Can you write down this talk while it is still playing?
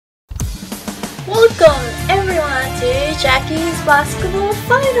Welcome everyone to Jacky's basketball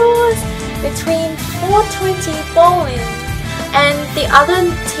finals between 420 Bowling and the other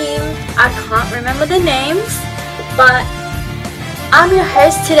team. I can't remember the names, but I'm your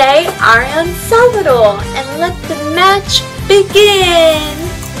host today, Arianne Salvador, and let the match begin!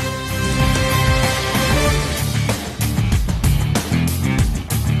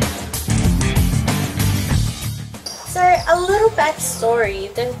 So, a little backstory.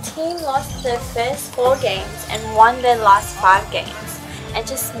 The team lost their first 4 games and won their last 5 games and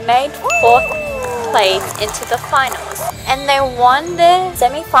just made 4th place into the finals. And they won their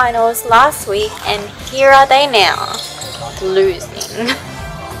semi-finals last week, and here are they now, losing.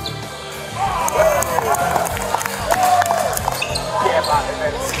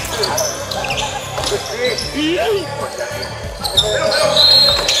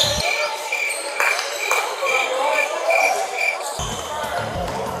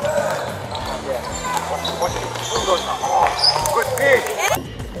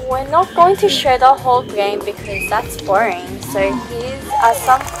 We're not going to show the whole game because that's boring, so here are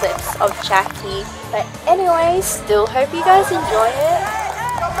some clips of Jacky. But anyway, still hope you guys enjoy it.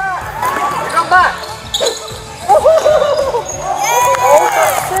 Come back! All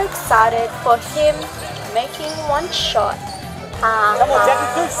got so excited for him making one shot. Come on,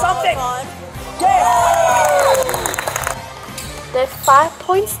 Jacky, do something! Yeah! They're 5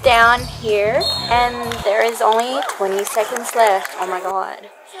 points down here, and there is only 20 seconds left. Oh my god.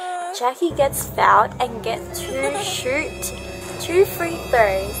 Jacky gets fouled and gets to shoot 2 free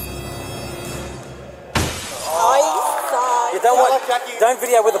throws. You don't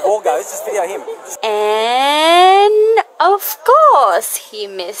video where the ball goes, just video him. And of course, he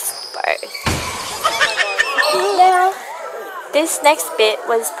missed both. Now, this next bit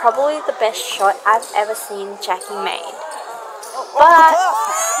was probably the best shot I've ever seen Jacky made. But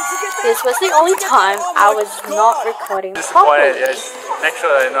this was the only time I was not recording properly. Yes. Make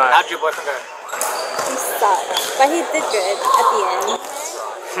sure they know. How'd your boyfriend go? He sucked, but he did good at the end.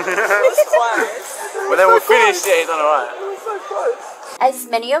 When they were finished, yeah, he's done alright. As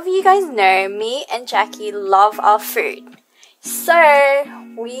many of you guys know, me and Jacky love our food. So,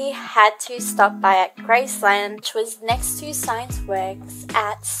 we had to stop by at Grazeland, which was next to Science Works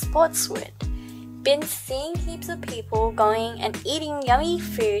at Sportswood. Been seeing heaps of people going and eating yummy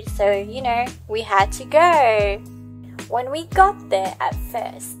food, so you know, we had to go. When we got there at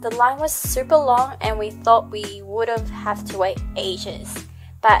first, the line was super long and we thought we would have to wait ages,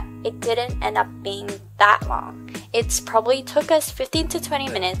 but it didn't end up being that long. It probably took us 15 to 20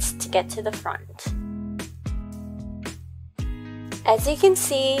 minutes to get to the front. As you can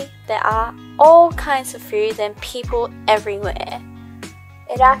see, there are all kinds of food and people everywhere.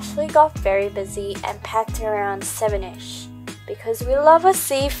 It actually got very busy and packed around 7ish. Because we love our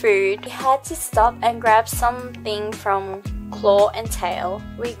seafood, we had to stop and grab something from Claw and Tail.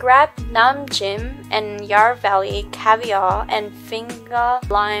 We grabbed Nam Jim and Yarra Valley caviar and finger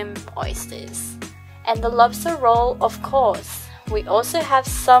lime oysters. And the lobster roll, of course. We also have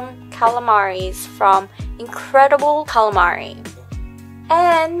some calamaris from Incredible Calamari.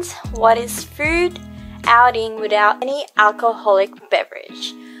 And what is food outing without any alcoholic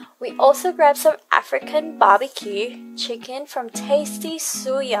beverage? We also grabbed some African barbecue chicken from Tasty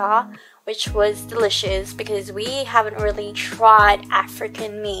Suya, which was delicious because we haven't really tried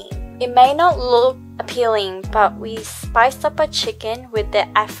African meat. It may not look appealing, but we spiced up our chicken with the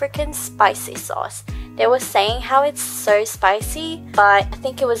African spicy sauce. They were saying how it's so spicy, but I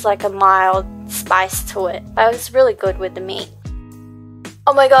think it was like a mild spice to it. But it was really good with the meat.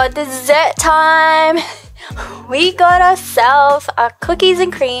 Oh my god, dessert time! We got ourselves a cookies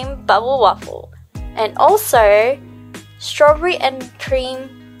and cream bubble waffle, and also strawberry and cream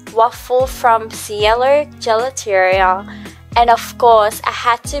waffle from Cielo Gelateria, and of course I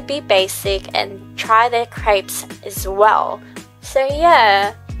had to be basic and try their crepes as well. So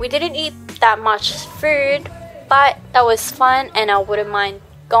yeah, we didn't eat that much food, but that was fun and I wouldn't mind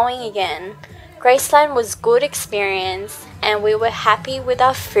going again. Grazeland was good experience and we were happy with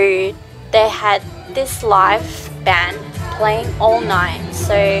our food. They had this live band playing all night,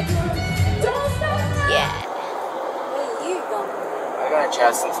 so yeah. Where are you going? I'm going to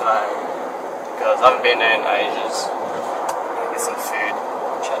Chadstone tonight because I haven't been there in ages. Get some food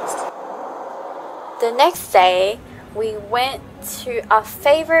in Chadstone. The next day, we went to our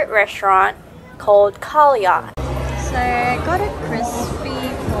favorite restaurant called Calia. So I got a crispy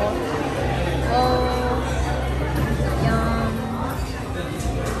pork roll.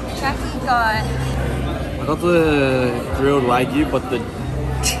 Jacky got... I got the grilled Wagyu, but the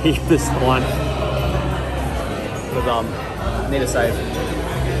cheapest one. Because need to save.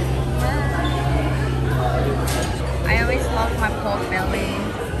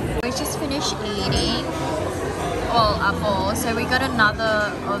 we just finished eating all up all. So we got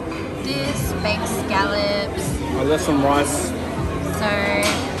another of this baked scallops. I left some rice.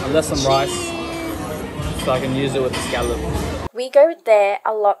 So I can use it with the scallop. We go there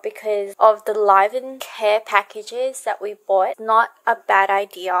a lot because of the Live and Care packages that we bought. Not a bad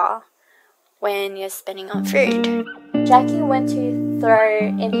idea when you're spending on food. Jackie went to throw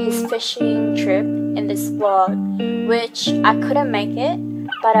in his fishing trip in this vlog, which I couldn't make it,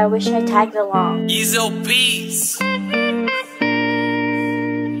 but I wish I tagged along. He's obese.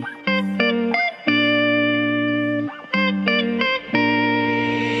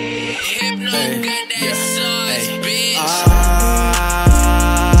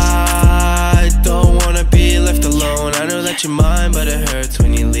 Your mind, but it hurts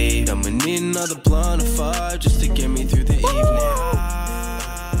when you leave. I'ma need another blunt of 5 just to get me through the evening.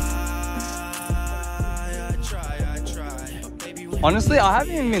 Honestly, I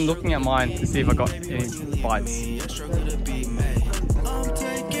haven't even been looking at mine to see if I got any bites.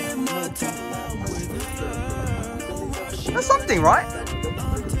 That's something, right?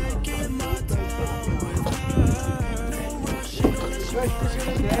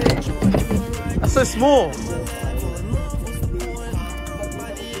 That's so small.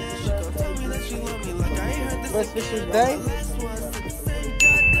 First fish of the day,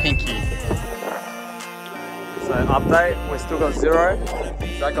 pinky. So update, we still got 0.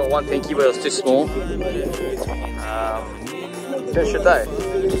 So I got 1 pinky, but it was too small. Fish of the day.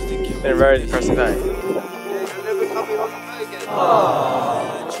 It's been a very depressing day. This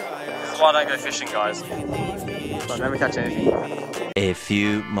is why I don't go fishing, guys. So I never catch anything. A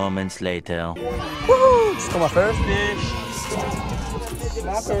few moments later. Woohoo! Just got my first fish.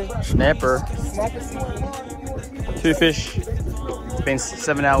 Snapper. 2 fish. It's been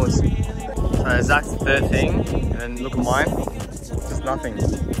 7 hours. So Zach's the 3rd thing, and then look at mine. Just nothing.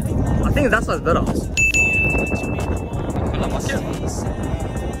 I think that's what's better. I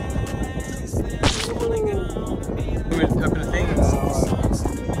like it. Open the things.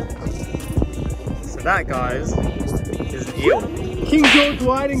 So that, guys, is an eel. King George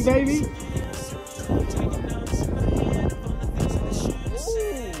whiting, baby.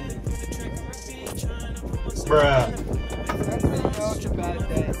 Bruh.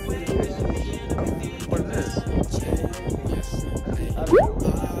 What is this?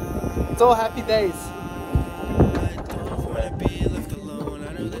 It's all happy days.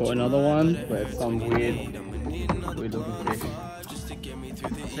 Caught another one, but it's some weird looking fish.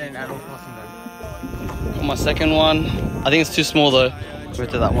 An adult crossing though. Got my second one. I think it's too small though. Go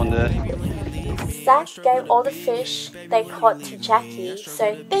to that one there. Zach gave all the fish they caught to Jackie,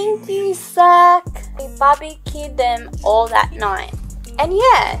 so thank you, Zach. We barbecued them all that night. And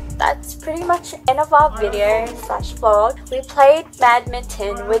yeah, that's pretty much the end of our video / vlog. We played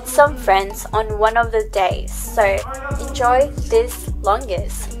badminton with some friends on one of the days, so enjoy this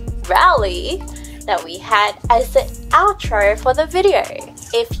longest rally that we had as the outro for the video.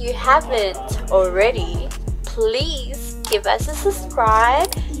 If you haven't already, please give us a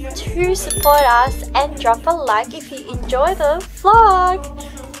subscribe to support us and drop a like if you enjoy the vlog.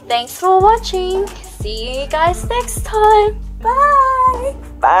 Thanks for watching. See you guys next time. Bye.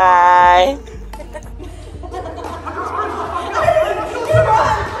 Bye.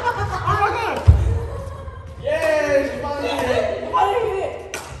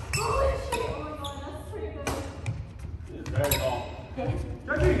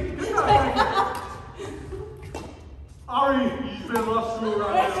 Ari, you spent lost school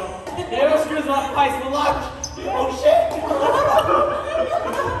right now. Yeah, my school's off place for lunch. Oh shit!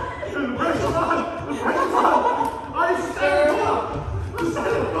 The pressure's on! The pressure's on! Ari, stand up!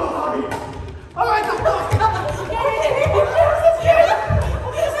 Stand up, Ari! Alright, come on!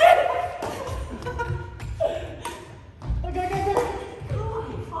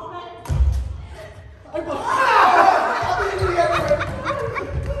 Okay.